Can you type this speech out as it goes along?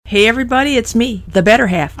Hey everybody, it's me, the better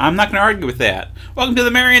half. I'm not going to argue with that. Welcome to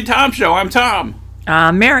the Mary and Tom Show. I'm Tom.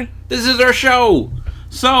 I'm Mary. This is our show.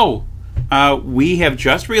 So, we have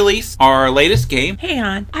just released our latest game. Hang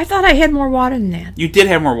on. I thought I had more water than that. You did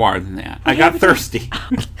have more water than that. I got thirsty.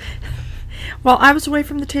 Well, I was away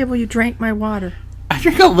from the table. You drank my water. I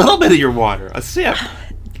drank a little bit of your water. A sip.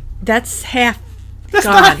 That's half That's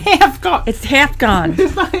gone. not half gone. It's half gone.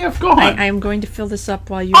 It's not half gone. I am going to fill this up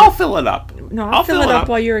while you... I'll fill it up. No, I'll fill it up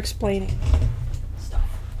while you're explaining.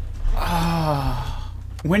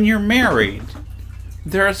 When you're married,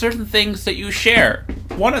 there are certain things that you share.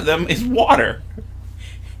 One of them is water.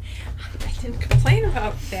 I didn't complain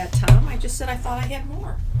about that, Tom. I just said I thought I had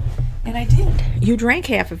more. And I did. You drank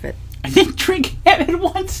half of it. I didn't drink half in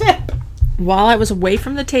one sip. While I was away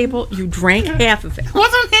from the table, you drank half of it. It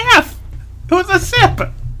wasn't half. It was a sip.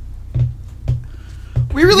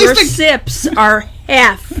 We Your released sips are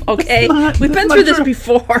half, okay? We've been through this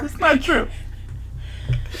before. That's not true.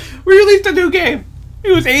 We released a new game.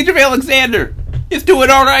 It was Age of Alexander. It's doing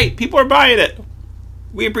all right. People are buying it.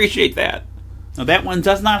 We appreciate that. Now, that one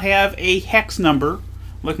does not have a hex number,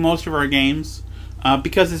 like most of our games,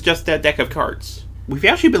 because it's just that deck of cards. We've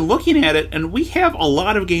actually been looking at it, and we have a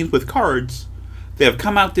lot of games with cards that have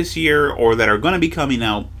come out this year or that are going to be coming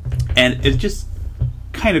out, and it's just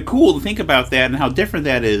kind of cool to think about that and how different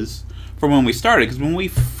that is from when we started. Because when we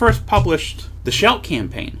first published the Shelt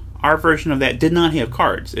campaign, our version of that did not have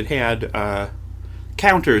cards. It had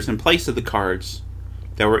counters in place of the cards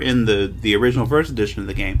that were in the original first edition of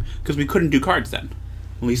the game, because we couldn't do cards then.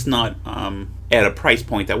 At least not at a price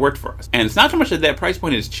point that worked for us. And it's not so much that that price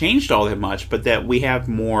point has changed all that much, but that we have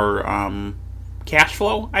more cash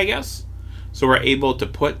flow, I guess. So we're able to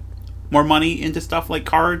put more money into stuff like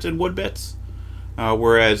cards and wood bits.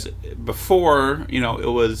 Whereas before,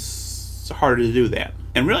 it was harder to do that.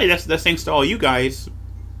 And really, that's thanks to all you guys,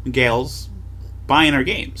 gals, buying our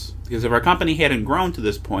games. Because if our company hadn't grown to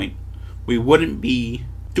this point, we wouldn't be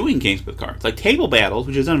doing games with cards. Like Table Battles,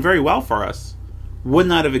 which has done very well for us, would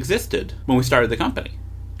not have existed when we started the company.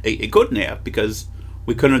 It couldn't have, because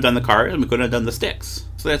we couldn't have done the cards and we couldn't have done the sticks.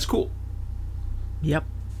 So that's cool. Yep.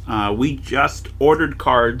 We just ordered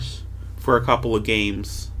cards for a couple of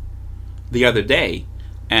games the other day,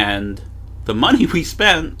 and the money we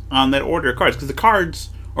spent on that order of cards, because the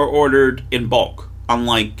cards are ordered in bulk.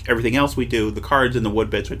 Unlike everything else we do, the cards and the wood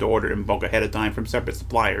bits are to order in bulk ahead of time from separate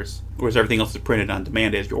suppliers, whereas everything else is printed on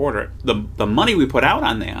demand as you order it. The money we put out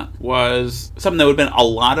on that was something that would have been a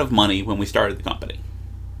lot of money when we started the company.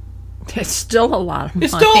 It's still a lot of money.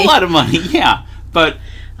 It's still a lot of money, yeah. But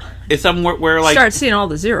it's somewhere where, like... Start seeing all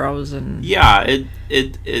the zeros and... Yeah,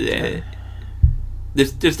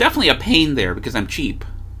 there's definitely a pain there, because I'm cheap.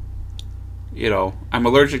 I'm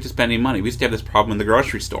allergic to spending money. We used to have this problem in the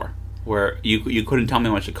grocery store, where you couldn't tell me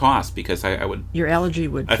how much it cost, because I would... Your allergy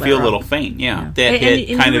would... I feel a little faint, yeah. That and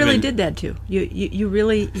you really did that, too. You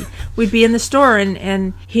really... We'd be in the store,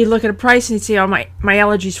 and he'd look at a price, and he'd say, oh, my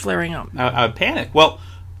allergy's flaring up. I would panic. Well,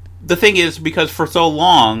 the thing is, because for so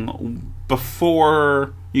long,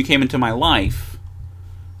 before you came into my life,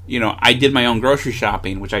 I did my own grocery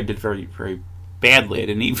shopping, which I did very, very badly. I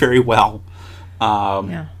didn't eat very well.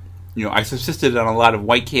 I subsisted on a lot of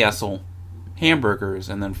White Castle hamburgers,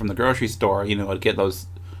 and then from the grocery store, I'd get those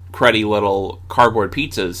cruddy little cardboard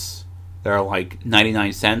pizzas that are like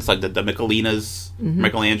 99 cents, like the Michelinas,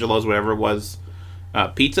 Michelangelo's, whatever it was,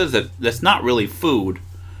 pizzas. That's not really food,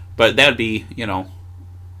 but that'd be,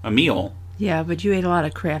 a meal. Yeah, but you ate a lot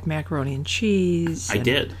of Kraft macaroni and cheese. I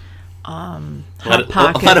did. Hot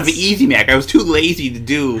Pockets. A lot of Easy Mac. I was too lazy to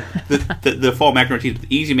do the full macaroni and cheese.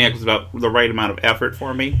 But Easy Mac was about the right amount of effort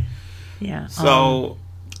for me. Yeah. So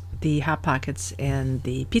the Hot Pockets and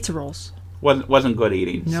the pizza rolls wasn't good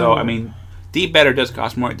eating. No. So to eat better does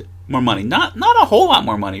cost more money. Not a whole lot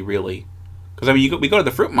more money, really. Because we go to the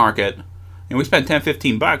fruit market and we spend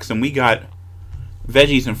 $10-15, and we got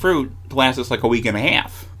veggies and fruit to last us like a week and a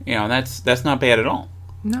half. That's not bad at all.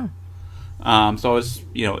 No. So it's,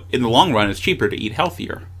 in the long run, it's cheaper to eat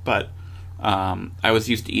healthier. But I was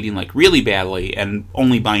used to eating like really badly and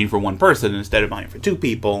only buying for one person instead of buying for two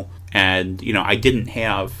people. And, I didn't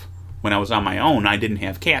have, when I was on my own, I didn't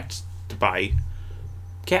have cats to buy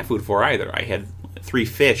cat food for either. I had 3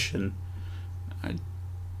 fish, and I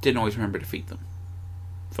didn't always remember to feed them.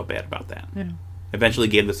 Felt bad about that. Yeah. Eventually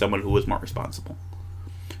gave to someone who was more responsible.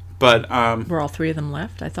 But were all 3 of them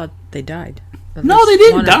left? I thought they died. No, they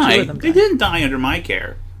didn't die. They didn't die under my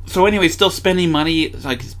care. So anyway, still spending money,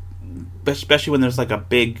 like, especially when there's like a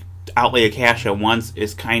big outlay of cash at once,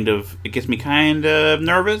 it gets me kind of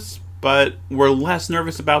nervous. But we're less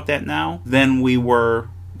nervous about that now than we were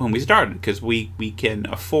when we started, because we can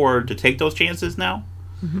afford to take those chances now.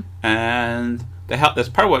 Mm-hmm. And that's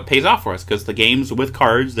part of what pays off for us, because the games with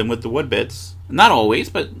cards and with the wood bits, not always,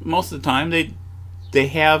 but most of the time, they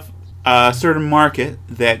have a certain market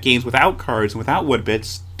that games without cards and without wood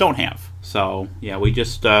bits don't have. So, yeah, we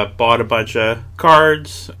just bought a bunch of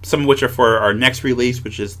cards, some of which are for our next release,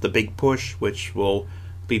 which is the Big Push, which will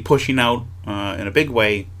be pushing out in a big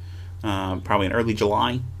way, probably in early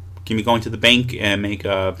July. Can be going to the bank and make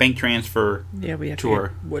a bank transfer to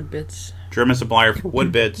our wood bits. German supplier for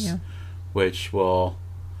wood bits, which will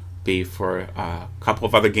be for a couple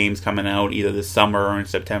of other games coming out either this summer or in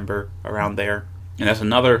September, around there. And that's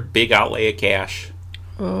another big outlay of cash.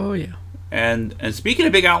 Oh, yeah. And speaking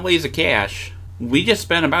of big outlays of cash, we just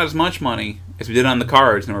spent about as much money as we did on the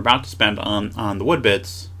cards, and we're about to spend on the wood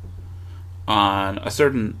bits on a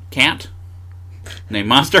certain cat named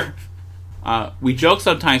Monster. We joke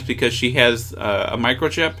sometimes because she has a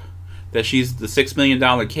microchip that she's the $6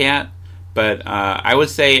 million cat, but I would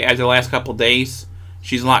say as the last couple days,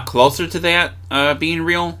 she's a lot closer to that being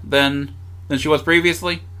real than she was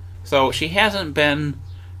previously. So she hasn't been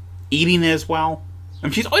eating as well. I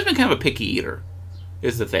mean, she's always been kind of a picky eater,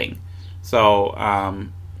 is the thing. So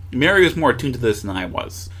Mary was more attuned to this than I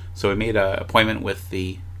was. So we made an appointment with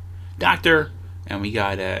the doctor, and we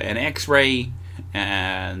got an X-ray,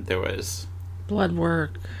 and there was blood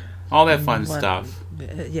work, all that fun stuff.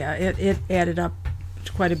 Yeah, it added up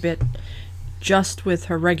quite a bit just with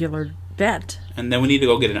her regular vet. And then we need to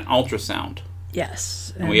go get an ultrasound.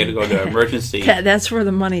 Yes. And we had to go to emergency. That's where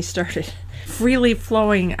the money started. Freely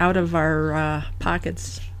flowing out of our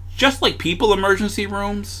pockets. Just like people emergency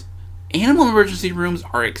rooms, animal emergency rooms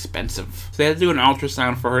are expensive. So they had to do an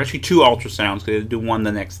ultrasound for her. Actually, 2 ultrasounds, because they had to do one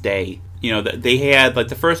the next day. You know, they had, like,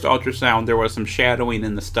 the first ultrasound, there was some shadowing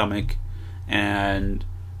in the stomach. And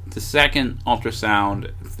the second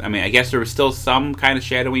ultrasound, I mean, I guess there was still some kind of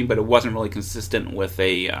shadowing, but it wasn't really consistent with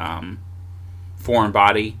a foreign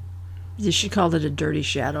body. She called it a dirty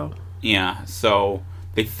shadow. Yeah, so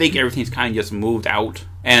they think everything's kind of just moved out.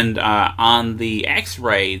 And on the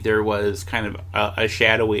X-ray, there was kind of a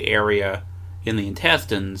shadowy area in the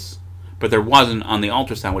intestines, but there wasn't on the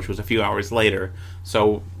ultrasound, which was a few hours later.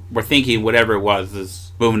 So we're thinking whatever it was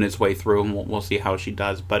is moving its way through, and we'll see how she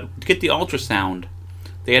does. But to get the ultrasound,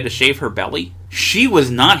 they had to shave her belly. She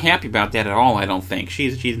was not happy about that at all, I don't think.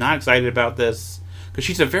 She's not excited about this, because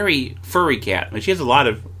she's a very furry cat. I mean, she has a lot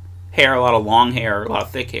of hair, a lot of long hair, a lot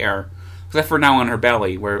of thick hair, except for now on her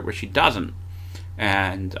belly, where she doesn't.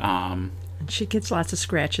 And she gets lots of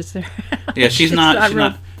scratches there. Yeah, she's not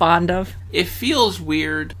real fond of. It feels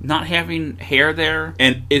weird not having hair there,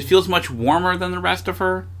 and it feels much warmer than the rest of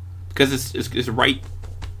her, because it's right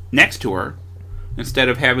next to her, instead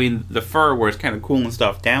of having the fur where it's kind of cooling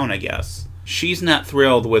stuff down, I guess. She's not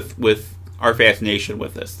thrilled with our fascination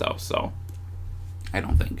with this, though, so I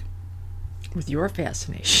don't think. With your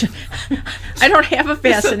fascination. I don't have a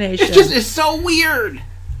fascination. It's so weird.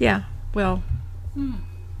 Yeah, well,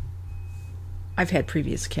 I've had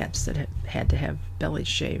previous cats that had to have bellies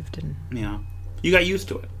shaved. And yeah, you got used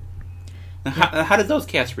to it. Now, how did those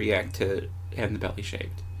cats react to having the belly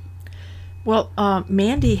shaved? Well,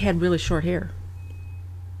 Mandy had really short hair.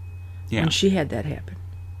 Yeah. When she had that happen.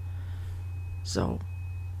 So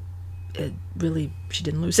she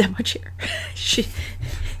didn't lose that much hair.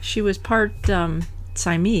 She was part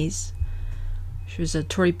Siamese. She was a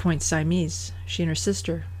Torrey Point Siamese. She and her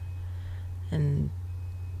sister, and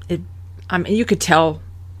you could tell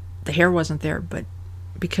the hair wasn't there, but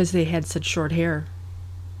because they had such short hair,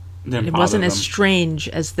 it wasn't as strange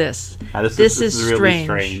as this. This is really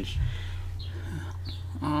strange.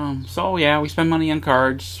 So yeah, we spend money on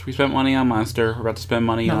cards. We spent money on Monster. We're about to spend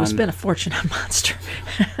money on. We spent a fortune on Monster.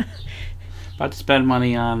 About to spend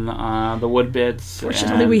money on the wood bits.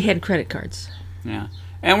 Fortunately, we had credit cards. Yeah,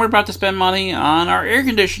 and we're about to spend money on our air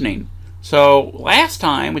conditioning. So last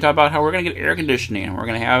time we talked about how we're going to get air conditioning, and we're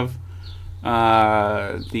going to have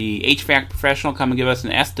the HVAC professional come and give us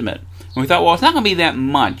an estimate. And we thought, well, it's not going to be that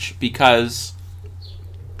much because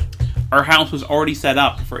our house was already set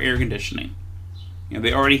up for air conditioning. You know,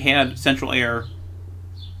 they already had central air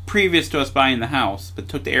previous to us buying the house, but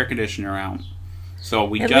took the air conditioner out. So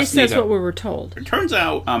we At just least that's what we were told. It turns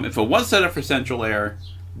out, if it was set up for central air,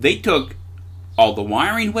 they took all the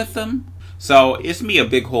wiring with them. So it's going to be a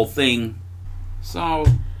big whole thing. So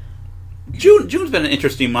June's been an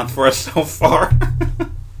interesting month for us so far.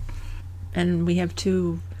 And we have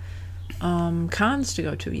 2 cons to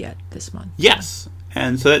go to yet this month. Yes.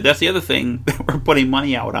 And so that's the other thing that we're putting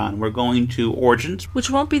money out on. We're going to Origins. Which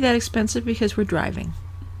won't be that expensive because we're driving.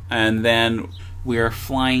 And then we are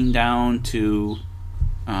flying down to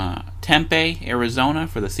Tempe, Arizona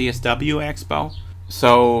for the CSW Expo.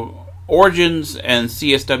 So Origins and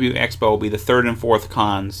CSW Expo will be the third and fourth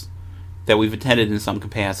cons that we've attended in some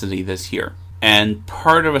capacity this year. And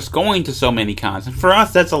part of us going to so many cons, and for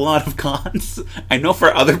us that's a lot of cons. I know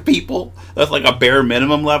for other people that's like a bare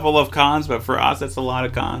minimum level of cons, but for us that's a lot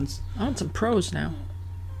of cons. I want some pros now.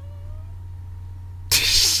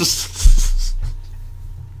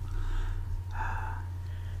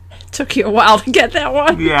 Took you a while to get that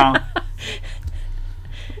one. Yeah.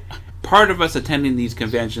 Part of us attending these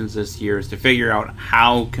conventions this year is to figure out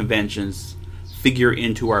how conventions figure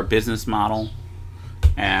into our business model.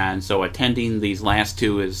 And so attending these last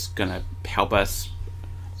two is going to help us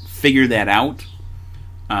figure that out.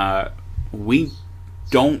 We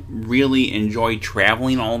don't really enjoy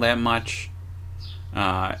traveling all that much.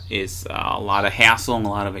 It's a lot of hassle and a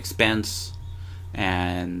lot of expense.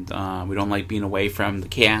 And we don't like being away from the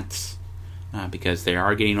cats because they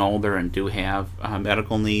are getting older and do have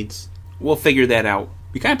medical needs. We'll figure that out.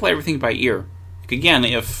 We kind of play everything by ear. Like again,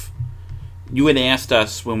 if you had asked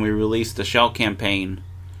us when we released the Shell campaign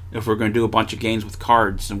if we're going to do a bunch of games with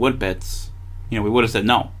cards and wood bits, we would have said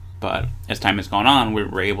no. But as time has gone on, we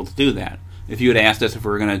were able to do that. If you had asked us if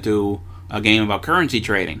we were going to do a game about currency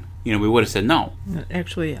trading, we would have said no.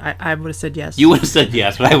 Actually, I would have said yes. You would have said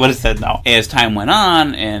yes, but I would have said no. As time went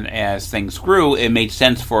on and as things grew, it made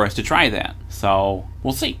sense for us to try that. So,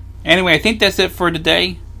 we'll see. Anyway, I think that's it for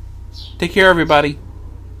today. Take care, everybody.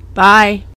 Bye.